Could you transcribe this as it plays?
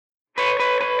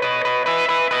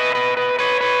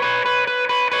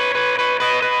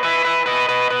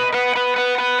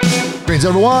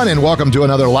Greetings, everyone, and welcome to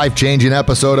another life-changing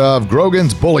episode of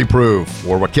Grogan's Bully Proof,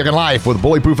 where we're kicking life with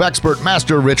Bully Proof expert,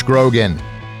 Master Rich Grogan.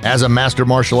 As a master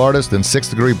martial artist and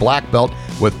 6th-degree black belt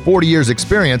with 40 years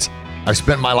experience, I've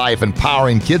spent my life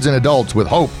empowering kids and adults with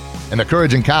hope and the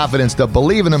courage and confidence to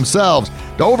believe in themselves,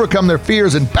 to overcome their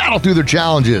fears and battle through their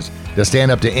challenges, to stand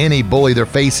up to any bully they're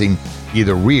facing,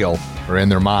 either real or in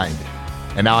their mind.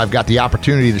 And now I've got the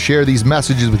opportunity to share these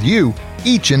messages with you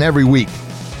each and every week.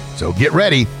 So get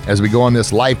ready as we go on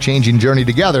this life-changing journey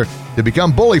together to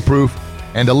become bully-proof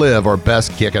and to live our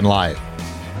best kick in life.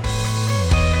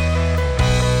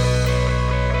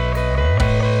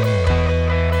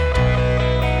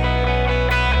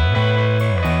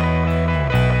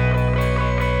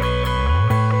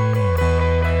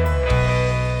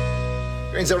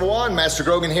 Greetings, everyone. Master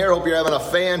Grogan here. Hope you're having a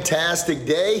fantastic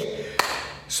day.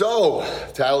 So,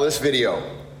 title of this video,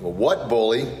 what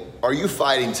bully are you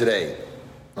fighting today?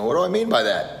 Now, what do I mean by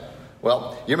that?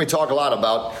 Well, you hear me talk a lot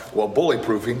about, bully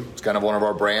proofing. It's kind of one of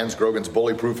our brands, Grogan's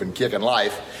Bully Proof and Kick in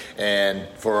Life. And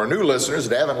for our new listeners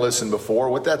that haven't listened before,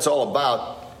 what that's all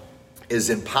about is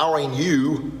empowering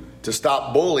you to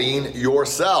stop bullying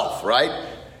yourself, right?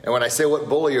 And when I say what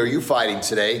bully are you fighting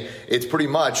today, it's pretty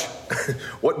much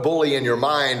what bully in your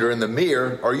mind or in the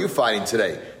mirror are you fighting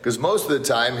today? Because most of the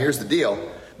time, here's the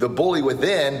deal, the bully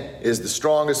within is the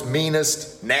strongest,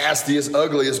 meanest, nastiest,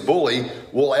 ugliest bully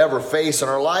we'll ever face in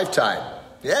our lifetime.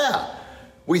 Yeah,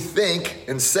 we think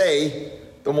and say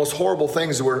the most horrible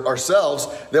things to ourselves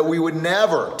that we would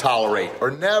never tolerate or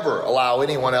never allow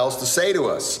anyone else to say to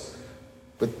us.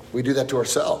 But we do that to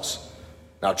ourselves.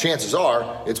 Now, chances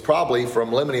are it's probably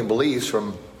from limiting beliefs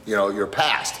from, your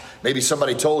past. Maybe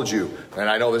somebody told you, and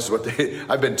I know this is what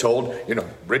I've been told,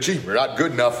 Richie, you're not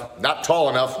good enough, not tall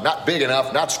enough, not big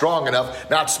enough, not strong enough,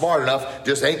 not smart enough,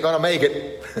 just ain't gonna make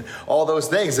it. All those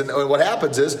things. And what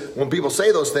happens is when people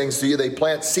say those things to you, they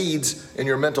plant seeds in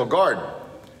your mental garden.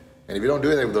 And if you don't do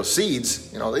anything with those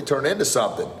seeds, they turn into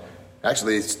something.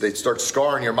 Actually, they start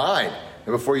scarring your mind.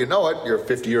 And before you know it, you're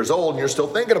 50 years old and you're still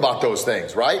thinking about those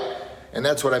things, right? And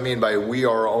that's what I mean by we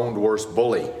are our own worst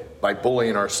bully, by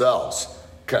bullying ourselves.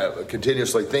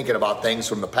 Continuously thinking about things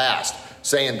from the past,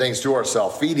 saying things to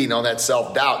ourselves, feeding on that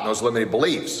self-doubt and those limited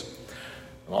beliefs.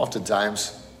 And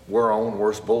oftentimes, we're our own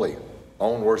worst bully,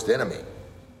 own worst enemy.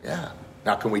 Yeah.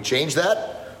 Now, can we change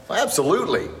that? Well,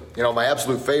 absolutely. My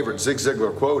absolute favorite Zig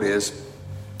Ziglar quote is,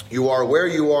 you are where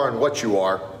you are and what you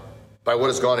are by what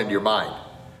has gone into your mind.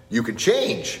 You can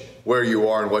change where you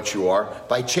are and what you are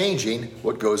by changing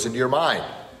what goes into your mind.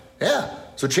 Yeah.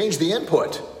 So change the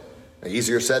input.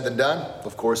 Easier said than done?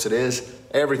 Of course it is.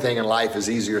 Everything in life is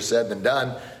easier said than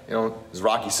done. As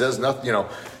Rocky says, nothing.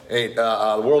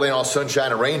 The world ain't all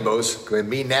sunshine and rainbows. It's a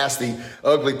mean, nasty,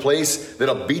 ugly place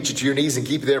that'll beat you to your knees and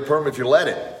keep you there permanent if you let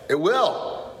it. It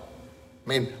will.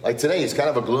 Like today is kind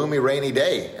of a gloomy, rainy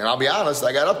day. And I'll be honest,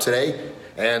 I got up today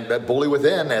and that bully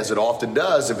within, as it often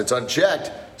does, if it's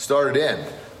unchecked, started in.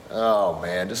 Oh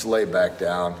man, just lay back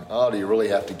down. Oh, do you really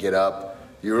have to get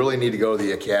up? Do you really need to go to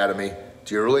the academy?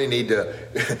 Do you really need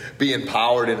to be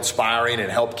empowered and inspiring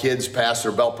and help kids pass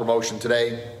their belt promotion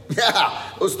today? Yeah,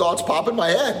 those thoughts pop in my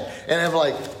head. And I'm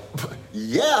like,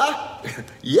 yeah.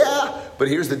 But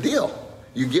here's the deal.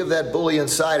 You give that bully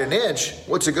inside an inch,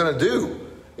 what's it going to do?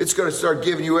 It's going to start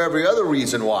giving you every other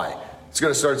reason why. It's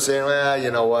going to start saying, well,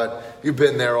 you know what? You've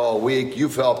been there all week.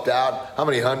 You've helped out. How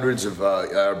many hundreds of,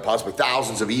 possibly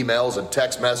thousands of emails and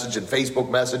text message and Facebook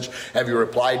message have you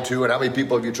replied to? And how many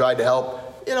people have you tried to help?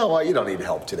 You know what? You don't need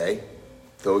help today.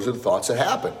 Those are the thoughts that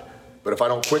happen. But if I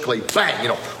don't quickly, bang,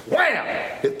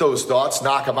 wham, hit those thoughts,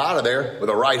 knock them out of there with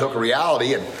a right hook of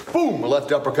reality and boom, a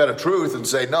left uppercut of truth and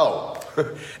say no.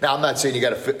 Now, I'm not saying you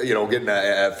got to, get in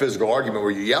a physical argument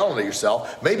where you're yelling at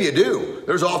yourself. Maybe you do.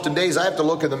 There's often days I have to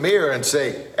look in the mirror and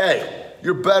say, hey,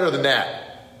 you're better than that.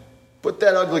 Put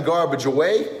that ugly garbage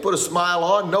away, put a smile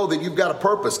on, know that you've got a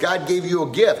purpose. God gave you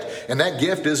a gift, and that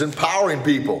gift is empowering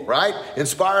people, right?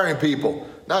 Inspiring people.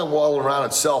 Not walling around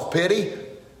in self-pity.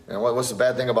 And what's the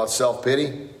bad thing about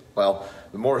self-pity? Well,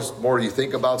 the more you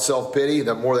think about self-pity,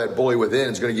 the more that bully within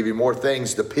is going to give you more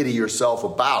things to pity yourself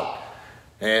about.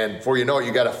 And before you know it,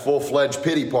 you got a full-fledged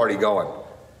pity party going.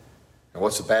 And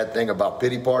what's the bad thing about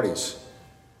pity parties?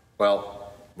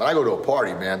 Well, when I go to a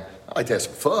party, man, I like to have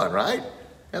some fun, right?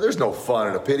 And there's no fun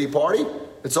at a pity party.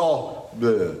 It's all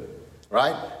bleh,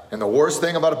 right? And the worst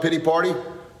thing about a pity party,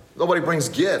 nobody brings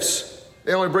gifts.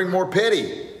 They only bring more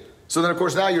pity. So then, of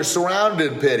course, now you're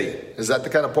surrounded in pity. Is that the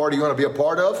kind of party you want to be a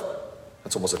part of?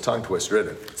 That's almost a tongue twister,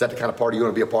 isn't it? Is that the kind of party you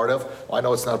want to be a part of? Well, I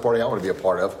know it's not a party I want to be a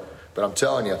part of. But I'm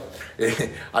telling you,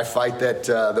 I fight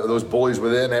those bullies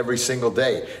within every single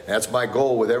day. And that's my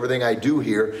goal with everything I do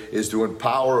here, is to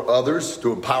empower others,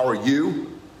 to empower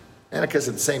you. And because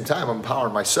at the same time, I'm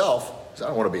empowering myself, because I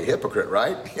don't want to be a hypocrite,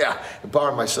 right? Yeah,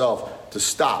 empowering myself to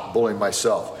stop bullying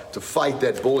myself, to fight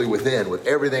that bully within with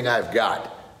everything I've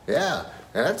got. Yeah,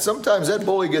 and sometimes that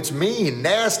bully gets mean,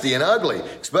 nasty, and ugly,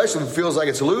 especially if it feels like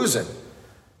it's losing.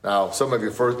 Now, some of you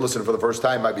listening for the first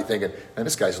time might be thinking, man,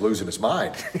 this guy's losing his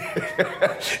mind.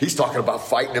 He's talking about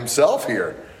fighting himself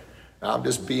here. Now, I'm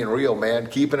just being real, man,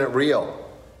 keeping it real.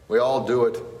 We all do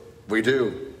it. We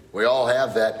do. We all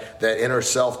have that inner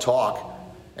self-talk.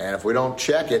 And if we don't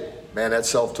check it, man, that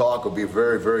self-talk will be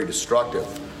very, very destructive.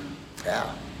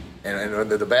 Yeah. And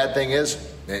the bad thing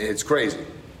is, it's crazy.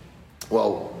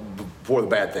 Well, before the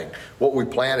bad thing, what we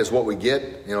plant is what we get.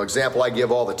 Example I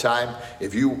give all the time,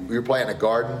 if you're planting a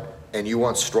garden and you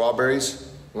want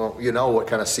strawberries, well, you know what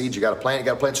kind of seeds you got to plant. You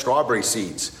got to plant strawberry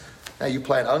seeds. Now you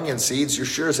plant onion seeds, you're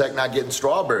sure as heck not getting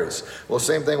strawberries. Well,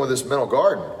 same thing with this mental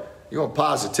garden. You want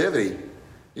positivity,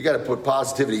 you got to put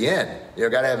positivity in. You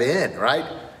got to have in, right?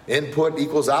 Input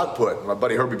equals output. My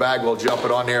buddy Herbie Bagwell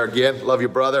jumping on there again. Love you,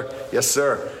 brother. Yes,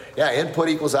 sir. Yeah, input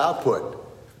equals output.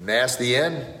 Nasty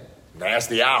in,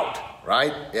 nasty out,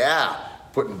 right? Yeah,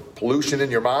 putting pollution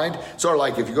in your mind. Sort of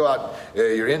like if you go out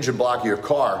your engine block of your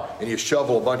car and you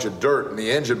shovel a bunch of dirt in the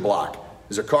engine block.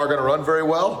 Is the car going to run very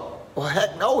well? Well,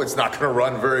 heck no, it's not going to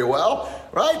run very well,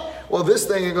 right? Well, this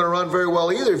thing ain't going to run very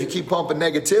well either if you keep pumping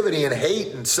negativity and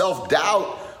hate and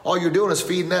self-doubt. All you're doing is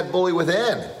feeding that bully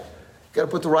within. You got to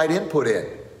put the right input in.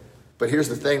 But here's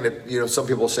the thing that some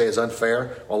people say is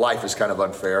unfair. Well, life is kind of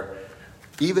unfair.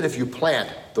 Even if you plant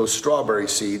those strawberry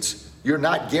seeds, you're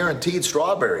not guaranteed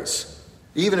strawberries.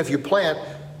 Even if you plant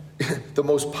the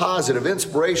most positive,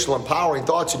 inspirational, empowering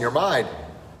thoughts in your mind,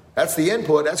 that's the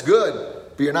input, that's good,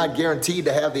 but you're not guaranteed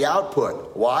to have the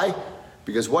output. Why?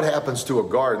 Because what happens to a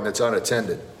garden that's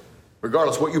unattended?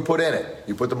 Regardless what you put in it,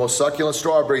 you put the most succulent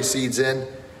strawberry seeds in,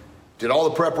 did all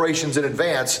the preparations in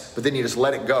advance, but then you just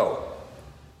let it go.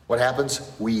 What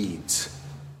happens? Weeds.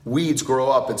 Weeds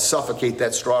grow up and suffocate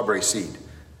that strawberry seed.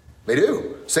 They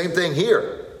do. Same thing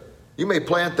here. You may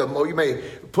you may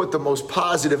put the most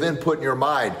positive input in your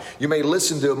mind. You may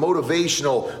listen to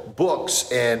motivational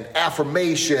books and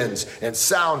affirmations and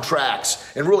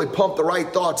soundtracks and really pump the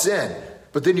right thoughts in.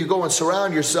 But then you go and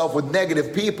surround yourself with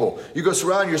negative people. You go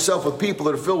surround yourself with people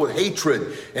that are filled with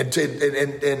hatred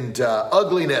and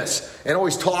ugliness and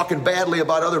always talking badly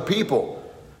about other people.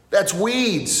 That's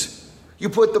weeds. You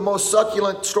put the most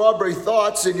succulent strawberry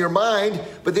thoughts in your mind,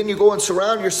 but then you go and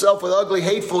surround yourself with ugly,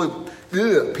 hateful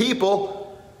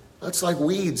people. That's like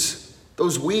weeds.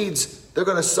 Those weeds, they're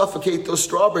going to suffocate those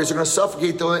strawberries. They're going to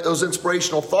suffocate those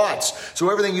inspirational thoughts. So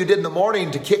everything you did in the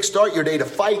morning to kickstart your day, to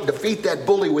fight and defeat that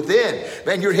bully within,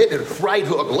 man, you're hitting it right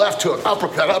hook, left hook,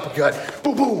 uppercut,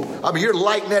 boom, boom. I mean, you're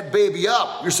lighting that baby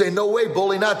up. You're saying, no way,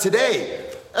 bully, not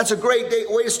today. That's a great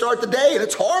way to start the day. And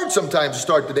it's hard sometimes to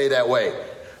start the day that way.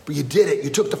 But you did it.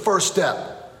 You took the first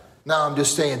step. Now I'm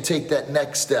just saying, take that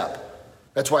next step.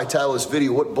 That's why I title this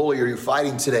video, What Bully Are You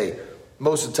Fighting Today?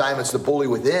 Most of the time, it's the bully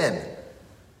within.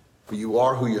 But you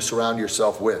are who you surround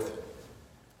yourself with.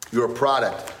 You're a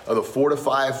product of the 4 to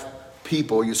 5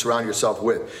 people you surround yourself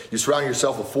with. You surround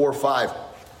yourself with 4 or 5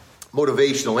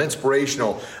 motivational,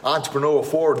 inspirational, entrepreneurial,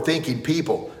 forward-thinking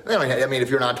people. I mean, if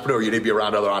you're an entrepreneur, you need to be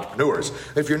around other entrepreneurs.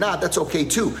 If you're not, that's okay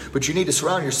too. But you need to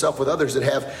surround yourself with others that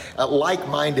have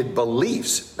like-minded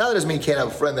beliefs. Now, that doesn't mean you can't have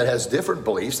a friend that has different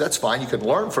beliefs. That's fine. You can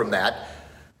learn from that.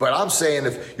 But I'm saying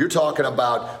if you're talking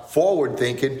about forward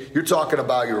thinking, you're talking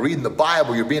about you're reading the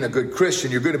Bible, you're being a good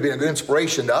Christian, you're going to be a good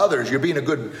inspiration to others, you're being a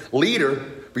good leader,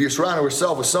 but you're surrounding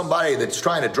yourself with somebody that's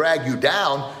trying to drag you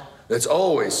down, that's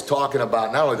always talking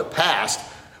about not only the past,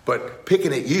 but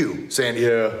picking at you, saying,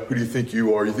 yeah, who do you think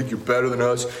you are? You think you're better than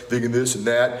us, thinking this and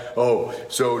that? Oh,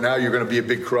 so now you're going to be a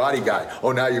big karate guy.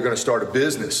 Oh, now you're going to start a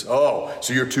business. Oh,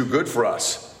 so you're too good for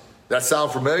us. That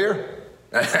sound familiar?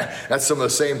 That's some of the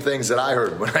same things that I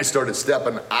heard when I started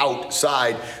stepping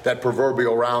outside that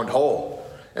proverbial round hole.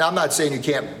 And I'm not saying you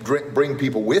can't bring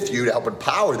people with you to help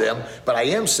empower them, but I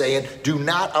am saying do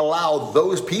not allow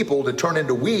those people to turn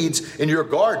into weeds in your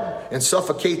garden and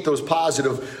suffocate those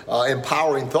positive,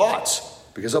 empowering thoughts,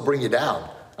 because they'll bring you down.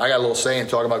 I got a little saying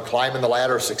talking about climbing the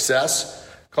ladder of success.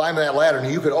 Climbing that ladder,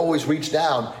 and you could always reach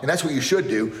down, and that's what you should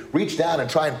do. Reach down and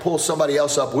try and pull somebody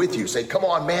else up with you. Say, come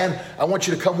on, man, I want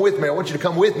you to come with me. I want you to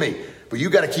come with me. But you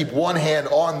got to keep one hand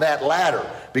on that ladder,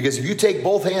 because if you take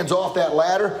both hands off that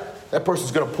ladder, that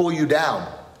person's going to pull you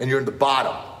down, and you're at the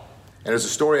bottom. And there's a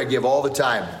story I give all the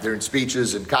time during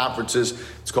speeches and conferences.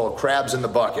 It's called Crabs in the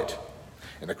Bucket.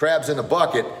 And the crabs in the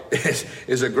bucket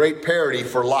is a great parody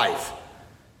for life.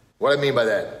 What I mean by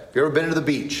that, have you ever been to the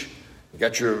beach? You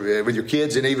got with your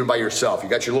kids and even by yourself. You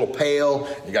got your little pail,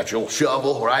 you got your little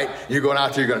shovel, right? You're going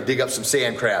out there, you're going to dig up some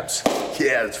sand crabs.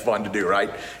 Yeah, it's fun to do, right?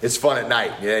 It's fun at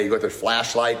night. Yeah, you got their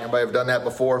flashlight. Anybody ever done that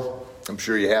before? I'm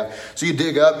sure you have. So you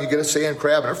dig up and you get a sand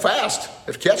crab, and they're fast.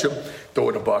 If you catch them, throw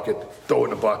it in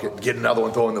a bucket, get another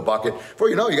one, throw it in the bucket. Before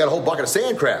you know it, you got a whole bucket of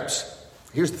sand crabs.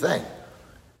 Here's the thing.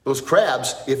 Those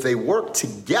crabs, if they work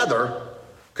together,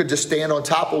 could just stand on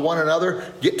top of one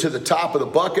another, get to the top of the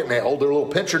bucket, and they hold their little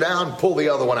pincher down, pull the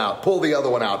other one out, pull the other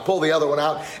one out, pull the other one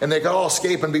out, and they can all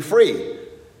escape and be free.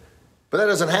 But that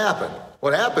doesn't happen.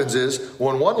 What happens is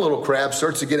when one little crab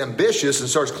starts to get ambitious and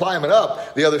starts climbing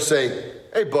up, the others say,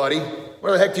 hey, buddy,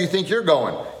 where the heck do you think you're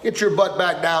going? Get your butt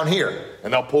back down here.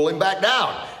 And they'll pull him back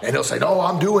down. And he'll say, no,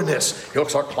 I'm doing this. He'll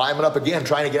start climbing up again,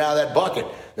 trying to get out of that bucket.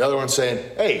 The other one's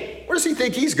saying, hey, where does he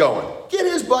think he's going? Get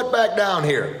his butt back down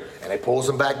here. And he pulls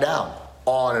him back down,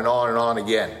 on and on and on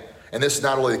again. And this is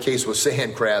not only the case with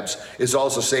sand crabs, it's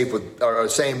also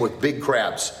same with big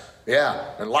crabs. Yeah,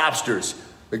 and lobsters.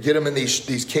 They get them in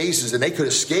these cases and they could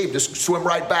escape, just swim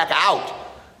right back out.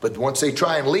 But once they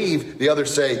try and leave, the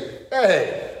others say,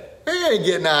 hey, he ain't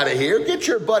getting out of here. Get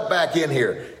your butt back in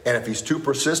here. And if he's too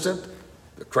persistent,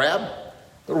 the crab,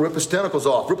 they'll rip his tentacles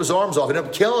off, rip his arms off, and end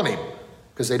up killing him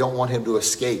because they don't want him to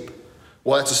escape.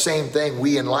 Well, that's the same thing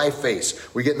we in life face.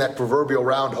 We get in that proverbial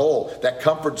round hole, that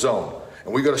comfort zone.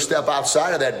 And we got to step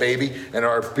outside of that baby, and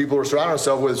our people are surrounding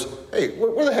ourselves with, hey,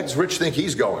 where the heck does Rich think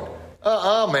he's going?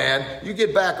 Man, you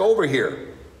get back over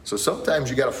here. So sometimes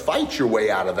you got to fight your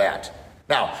way out of that.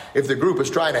 Now, if the group is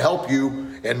trying to help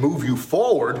you and move you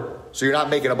forward so you're not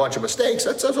making a bunch of mistakes,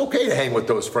 that's okay to hang with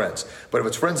those friends. But if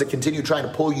it's friends that continue trying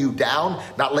to pull you down,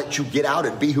 not let you get out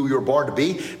and be who you were born to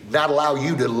be, not allow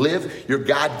you to live your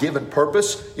God-given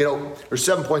purpose, there's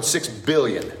 7.6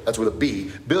 billion, that's with a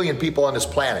B, billion people on this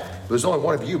planet. There's only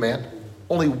one of you, man.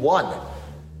 Only one.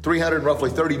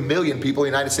 330 million people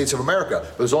in the United States of America.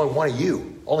 But there's only one of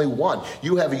you. Only one.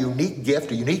 You have a unique gift,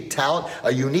 a unique talent,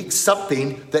 a unique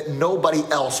something that nobody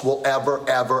else will ever,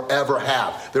 ever, ever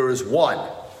have. There is one.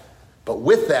 But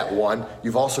with that one,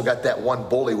 you've also got that one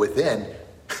bully within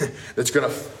that's going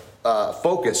to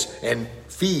focus and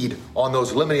feed on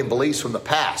those limiting beliefs from the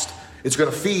past. It's going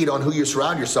to feed on who you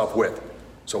surround yourself with.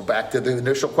 So back to the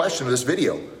initial question of this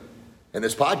video and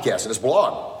this podcast and this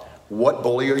blog. What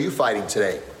bully are you fighting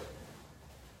today?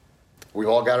 We've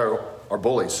all got our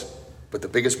bullies, but the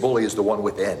biggest bully is the one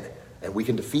within, and we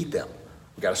can defeat them.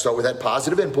 We've got to start with that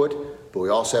positive input, but we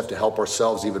also have to help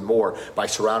ourselves even more by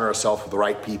surrounding ourselves with the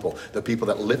right people, the people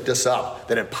that lift us up,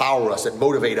 that empower us, that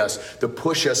motivate us, to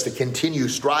push us to continue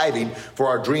striving for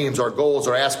our dreams, our goals,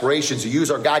 our aspirations, to use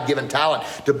our God-given talent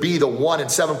to be the 1 in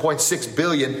 7.6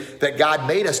 billion that God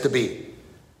made us to be,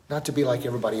 not to be like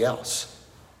everybody else.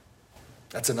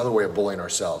 That's another way of bullying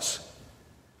ourselves.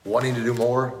 Wanting to do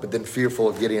more, but then fearful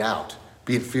of getting out.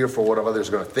 Being fearful of what others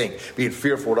are going to think. Being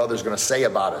fearful of what others are going to say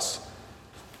about us.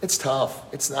 It's tough.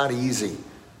 It's not easy.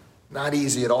 Not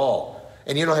easy at all.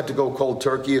 And you don't have to go cold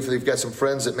turkey if you've got some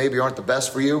friends that maybe aren't the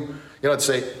best for you. You don't have to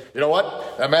say, you know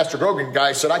what? That Master Grogan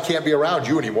guy said I can't be around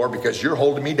you anymore because you're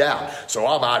holding me down. So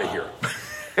I'm out of here.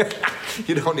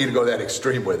 You don't need to go that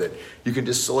extreme with it. You can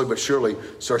just slowly but surely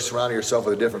start surrounding yourself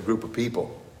with a different group of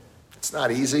people. It's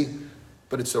not easy,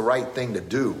 but it's the right thing to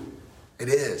do. It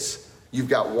is. You've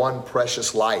got one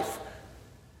precious life.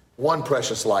 One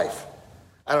precious life.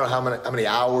 I don't know how many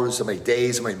hours, how many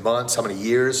days, how many months, how many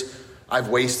years I've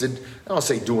wasted. I don't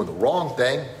say doing the wrong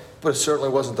thing, but it certainly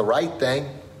wasn't the right thing.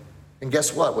 And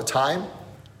guess what? With time,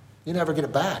 you never get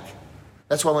it back.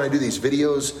 That's why when I do these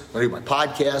videos, when I do my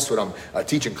podcast, when I'm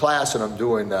teaching class, when I'm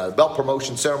doing belt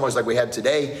promotion ceremonies like we had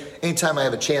today, anytime I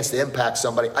have a chance to impact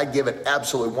somebody, I give it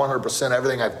absolutely 100%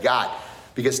 everything I've got,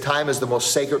 because time is the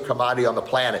most sacred commodity on the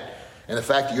planet. And the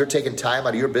fact that you're taking time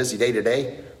out of your busy day to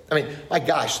day, I mean, my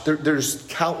gosh, there's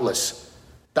countless,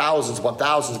 thousands upon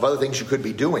thousands of other things you could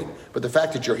be doing. But the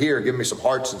fact that you're here giving me some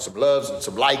hearts and some loves and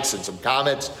some likes and some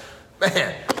comments,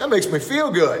 man, that makes me feel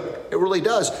good. It really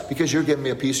does, because you're giving me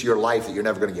a piece of your life that you're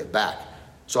never going to get back.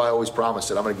 So I always promise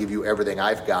that I'm going to give you everything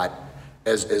I've got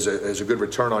as a good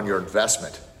return on your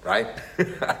investment, right?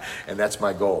 And that's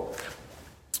my goal.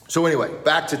 So anyway,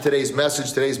 back to today's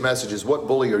message. Today's message is, what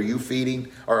bully are you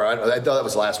feeding? Or I thought that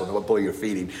was the last one, what bully you're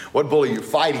feeding. What bully you're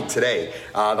fighting today?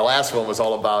 The last one was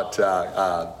all about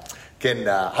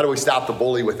how do we stop the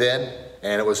bully within?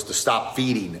 And it was to stop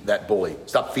feeding that bully.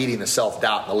 Stop feeding the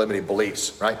self-doubt and the limiting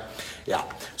beliefs, right? Yeah.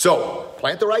 So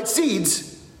plant the right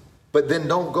seeds, but then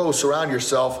don't go surround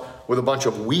yourself with a bunch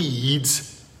of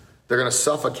weeds They're going to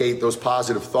suffocate those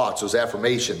positive thoughts, those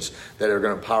affirmations that are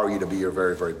going to empower you to be your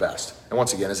very, very best. And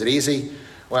once again, is it easy?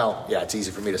 Well, yeah, it's easy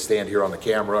for me to stand here on the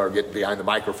camera or get behind the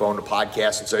microphone to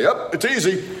podcast and say, yep, it's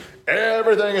easy.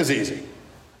 Everything is easy.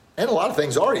 And a lot of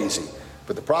things are easy.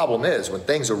 But the problem is when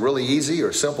things are really easy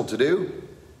or simple to do,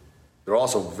 they're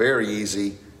also very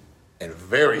easy and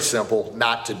very simple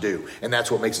not to do. And that's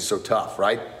what makes it so tough,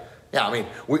 right? Yeah, I mean,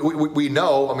 we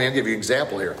know, I'll give you an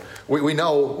example here. We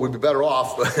know we'd be better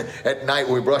off at night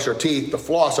when we brush our teeth to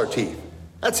floss our teeth.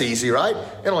 That's easy, right?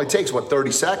 It only takes,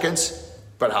 30 seconds?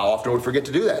 But how often would we forget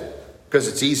to do that? Because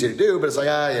it's easy to do, but it's like,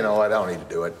 I don't need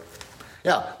to do it.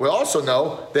 Yeah, we also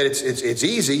know that it's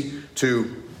easy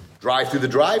to drive through the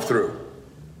drive-through.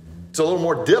 It's a little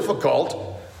more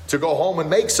difficult to go home and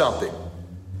make something.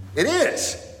 It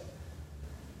is.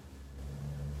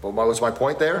 But what was my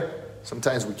point there?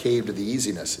 Sometimes we cave to the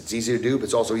easiness. It's easy to do, but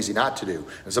it's also easy not to do.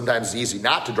 And sometimes it's easy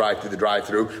not to drive through the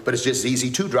drive-thru, but it's just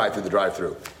easy to drive through the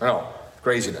drive-thru. I know,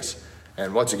 craziness.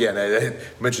 And once again, I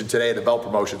mentioned today the belt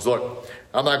promotions. Look,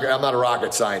 I'm not a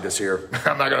rocket scientist here.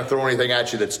 I'm not going to throw anything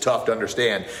at you that's tough to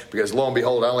understand because lo and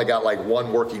behold, I only got like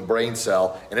one working brain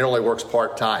cell and it only works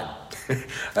part-time.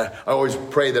 I always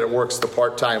pray that it works the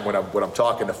part-time when I'm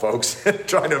talking to folks,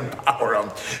 trying to empower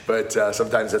them. But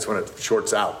sometimes that's when it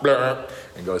shorts out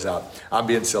and goes out. I'm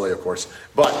being silly, of course.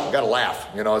 But I got to laugh.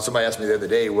 Somebody asked me the other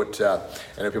day,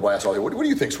 and people ask all what do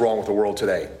you think's wrong with the world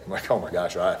today? I'm like, oh my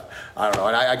gosh, I don't know.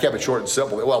 And I kept it short and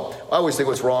simple. Well, I always think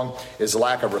what's wrong is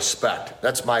lack of respect.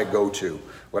 That's my go-to.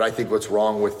 What I think what's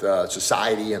wrong with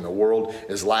society and the world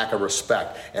is lack of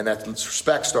respect. And that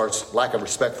respect starts lack of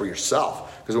respect for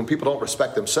yourself. Because when people don't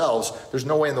respect themselves, there's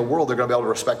no way in the world they're going to be able to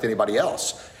respect anybody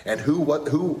else. And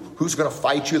who's going to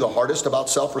fight you the hardest about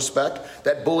self-respect?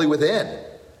 That bully within.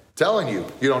 Telling you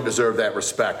don't deserve that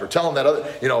respect, or telling that other,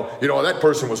 that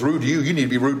person was rude to you, you need to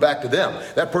be rude back to them.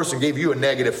 That person gave you a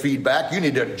negative feedback, you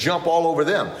need to jump all over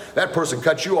them. That person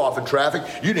cut you off in traffic,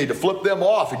 you need to flip them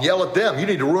off and yell at them. You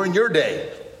need to ruin your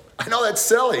day. I know that's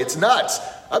silly, it's nuts.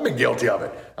 I've been guilty of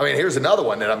it. Here's another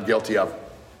one that I'm guilty of.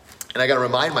 And I got to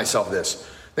remind myself of this.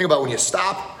 Think about when you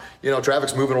stop,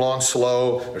 traffic's moving along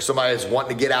slow, or somebody is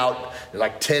wanting to get out, there's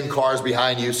like 10 cars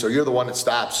behind you, so you're the one that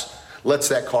stops. Lets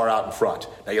that car out in front.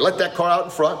 Now you let that car out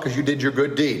in front because you did your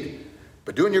good deed.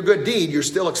 But doing your good deed, you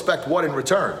still expect what in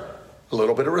return? A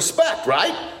little bit of respect,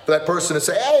 right? For that person to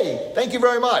say, hey, thank you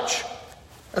very much.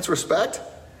 That's respect.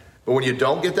 But when you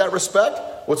don't get that respect,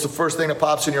 what's the first thing that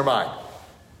pops in your mind?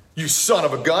 You son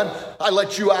of a gun, I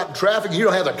let you out in traffic and you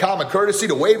don't have the common courtesy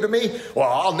to wave to me? Well,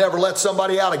 I'll never let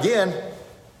somebody out again.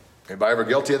 Anybody ever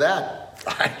guilty of that?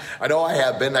 I know I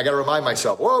have been. I got to remind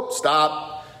myself, whoop, stop.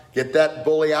 Get that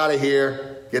bully out of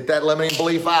here. Get that limiting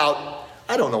belief out.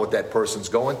 I don't know what that person's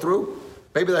going through.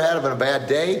 Maybe they're having a bad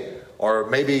day, or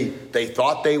maybe they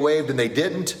thought they waved and they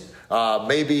didn't.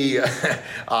 Maybe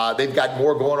they've got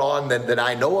more going on than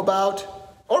I know about.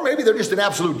 Or maybe they're just an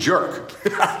absolute jerk.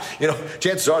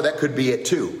 Chances are that could be it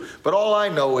too. But all I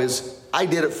know is I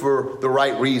did it for the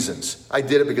right reasons. I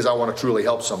did it because I want to truly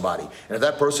help somebody. And if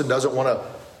that person doesn't want to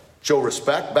show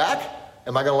respect back,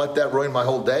 am I going to let that ruin my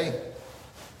whole day?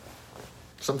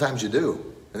 Sometimes you do.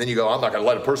 And then you go, I'm not going to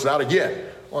let a person out again.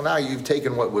 Well, now you've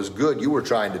taken what was good you were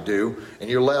trying to do, and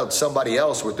you allowed somebody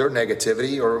else with their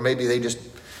negativity, or maybe they just,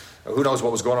 who knows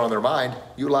what was going on in their mind,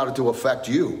 you allowed it to affect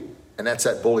you. And that's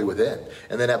that bully within.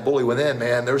 And then that bully within,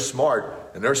 man, they're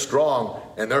smart, and they're strong,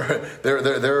 and they're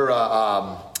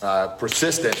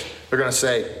persistent. They're going to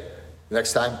say,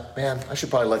 next time, man, I should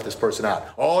probably let this person out.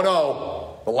 Oh,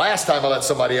 no. The last time I let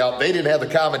somebody out, they didn't have the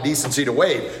common decency to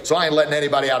wave, so I ain't letting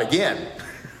anybody out again.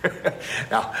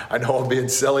 Now, I know I'm being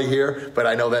silly here, but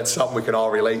I know that's something we can all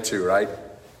relate to, right?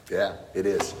 Yeah, it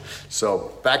is.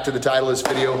 So back to the title of this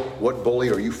video, what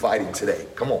bully are you fighting today?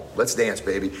 Come on, let's dance,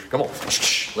 baby. Come on.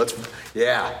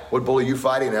 What bully are you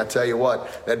fighting? And I tell you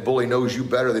what, that bully knows you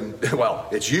better than,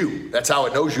 it's you. That's how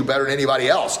it knows you better than anybody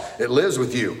else. It lives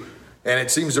with you. And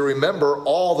it seems to remember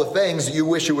all the things that you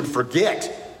wish it would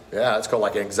forget. Yeah, that's called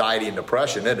like anxiety and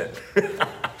depression, isn't it?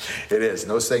 It is.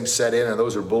 And those things set in, and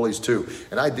those are bullies too.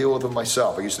 And I deal with them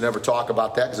myself. I used to never talk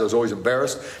about that because I was always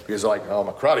embarrassed because I'm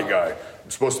a karate guy. I'm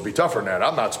supposed to be tougher than that.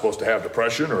 I'm not supposed to have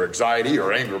depression or anxiety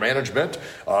or anger management.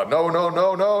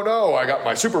 No. I got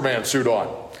my Superman suit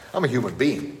on. I'm a human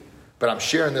being. But I'm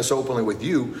sharing this openly with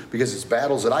you because it's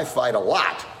battles that I fight a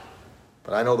lot.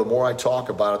 But I know the more I talk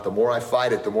about it, the more I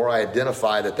fight it, the more I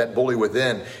identify that bully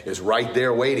within is right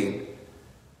there waiting,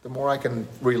 the more I can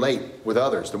relate with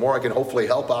others, the more I can hopefully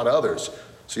help out others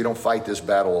so you don't fight this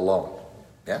battle alone.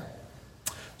 Yeah?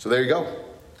 So there you go.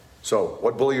 So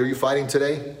what bully are you fighting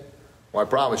today? Well, I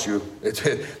promise you,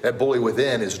 that bully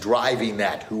within is driving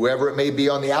that. Whoever it may be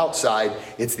on the outside,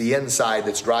 it's the inside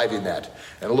that's driving that.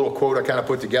 And a little quote I kind of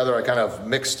put together, I kind of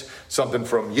mixed something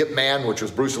from Yip Man, which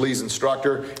was Bruce Lee's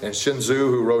instructor, and Sun Tzu,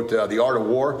 who wrote The Art of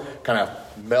War, kind of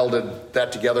melded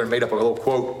that together and made up a little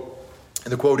quote.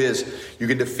 And the quote is, you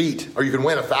can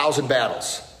win 1,000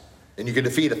 battles, and you can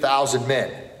defeat 1,000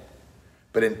 men.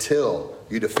 But until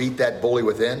you defeat that bully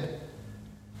within,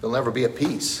 there'll never be a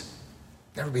peace.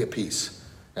 Never be a peace.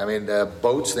 I mean,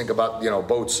 boats, think about,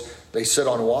 boats, they sit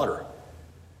on water.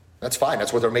 That's fine.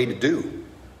 That's what they're made to do.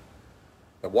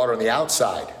 The water on the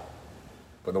outside.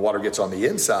 When the water gets on the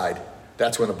inside,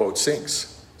 that's when the boat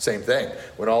sinks. Same thing.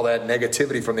 When all that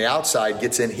negativity from the outside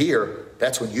gets in here,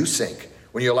 that's when you sink.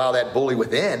 When you allow that bully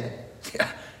within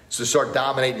to start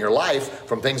dominating your life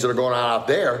from things that are going on out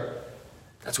there,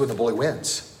 that's when the bully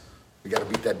wins. We got to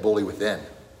beat that bully within.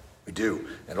 We do.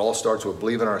 And it all starts with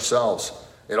believing in ourselves.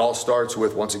 It all starts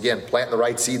with, once again, planting the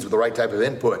right seeds with the right type of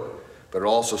input. But it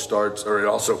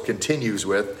also continues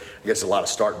with, I guess a lot of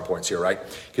starting points here, right?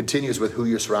 Continues with who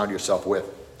you surround yourself with.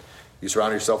 You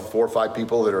surround yourself with 4 or 5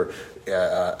 people that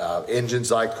are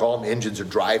engines, I call them. Engines are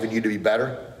driving you to be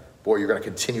better. Boy, you're going to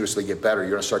continuously get better.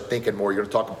 You're going to start thinking more. You're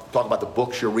going to talk about the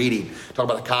books you're reading, talk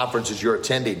about the conferences you're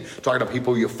attending, talking to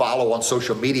people you follow on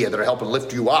social media that are helping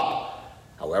lift you up.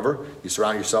 However, you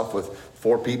surround yourself with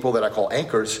 4 people that I call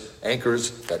anchors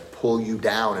that pull you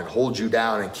down and hold you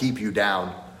down and keep you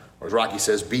down. Or as Rocky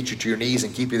says, beat you to your knees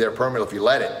and keep you there permanently if you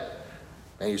let it.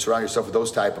 And you surround yourself with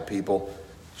those type of people,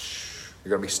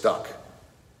 you're going to be stuck.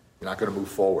 You're not going to move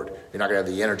forward. You're not going to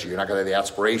have the energy. You're not going to have the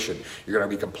aspiration. You're going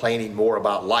to be complaining more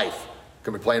about life. You're going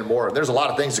to be complaining more. And there's a lot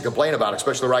of things to complain about,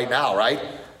 especially right now, right?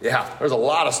 Yeah, there's a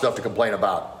lot of stuff to complain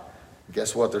about. And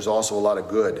guess what? There's also a lot of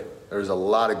good. There's a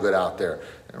lot of good out there.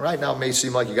 And right now it may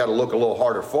seem like you got to look a little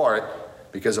harder for it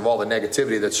because of all the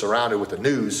negativity that's surrounded with the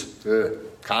news,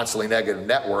 constantly negative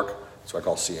network. That's what I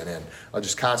call CNN. I'll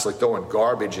just constantly throwing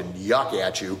garbage and yuck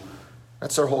at you.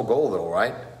 That's their whole goal though,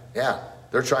 right? Yeah,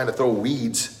 they're trying to throw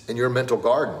weeds in your mental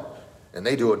garden, and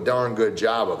they do a darn good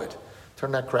job of it.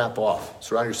 Turn that crap off.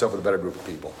 Surround yourself with a better group of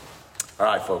people. All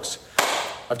right, folks.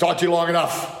 I've talked to you long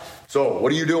enough. So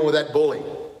what are you doing with that bully?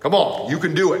 Come on, you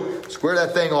can do it. Square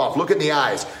that thing off. Look in the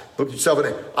eyes. Look yourself in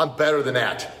the I'm better than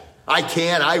that. I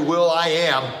can, I will, I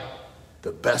am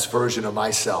the best version of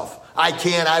myself. I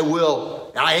can, I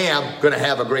will, I am going to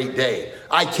have a great day.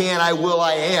 I can, I will,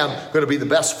 I am going to be the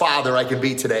best father I can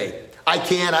be today. I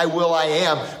can, I will, I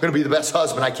am going to be the best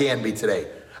husband I can be today.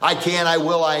 I can, I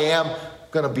will, I am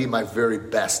going to be my very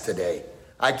best today.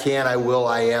 I can, I will,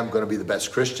 I am going to be the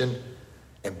best Christian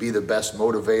and be the best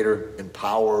motivator,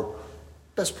 empower,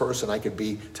 best person I can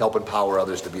be to help empower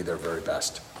others to be their very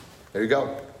best. There you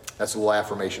go. That's a little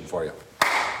affirmation for you.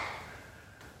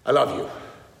 I love you.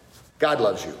 God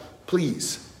loves you.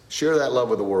 Please share that love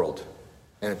with the world.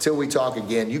 And until we talk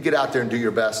again, you get out there and do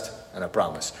your best, and I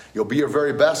promise you'll be your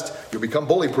very best. You'll become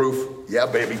bully-proof. Yeah,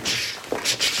 baby.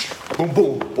 Boom,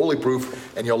 boom,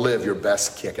 bully-proof, and you'll live your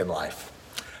best kick in life.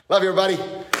 Love you, everybody.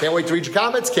 Can't wait to read your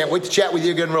comments. Can't wait to chat with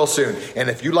you again real soon. And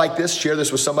if you like this, share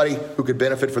this with somebody who could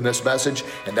benefit from this message,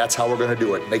 and that's how we're going to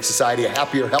do it. Make society a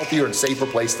happier, healthier, and safer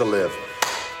place to live.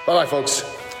 Bye-bye, folks.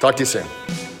 Talk to you soon.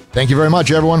 Thank you very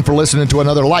much, everyone, for listening to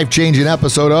another life-changing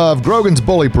episode of Grogan's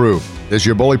Bully Proof. This is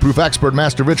your Bully Proof expert,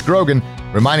 Master Rich Grogan,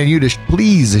 reminding you to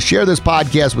please share this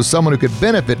podcast with someone who could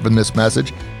benefit from this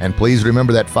message. And please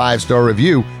remember that 5-star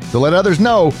review to let others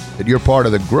know that you're part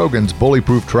of the Grogan's Bully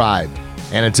Proof tribe.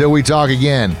 And until we talk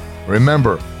again,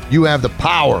 remember, you have the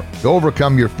power to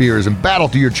overcome your fears and battle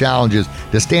through your challenges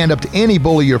to stand up to any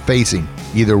bully you're facing,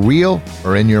 either real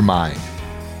or in your mind.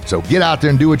 So get out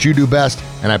there and do what you do best,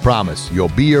 and I promise you'll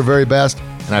be your very best,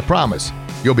 and I promise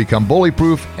you'll become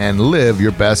bully-proof and live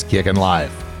your best kick in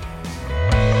life.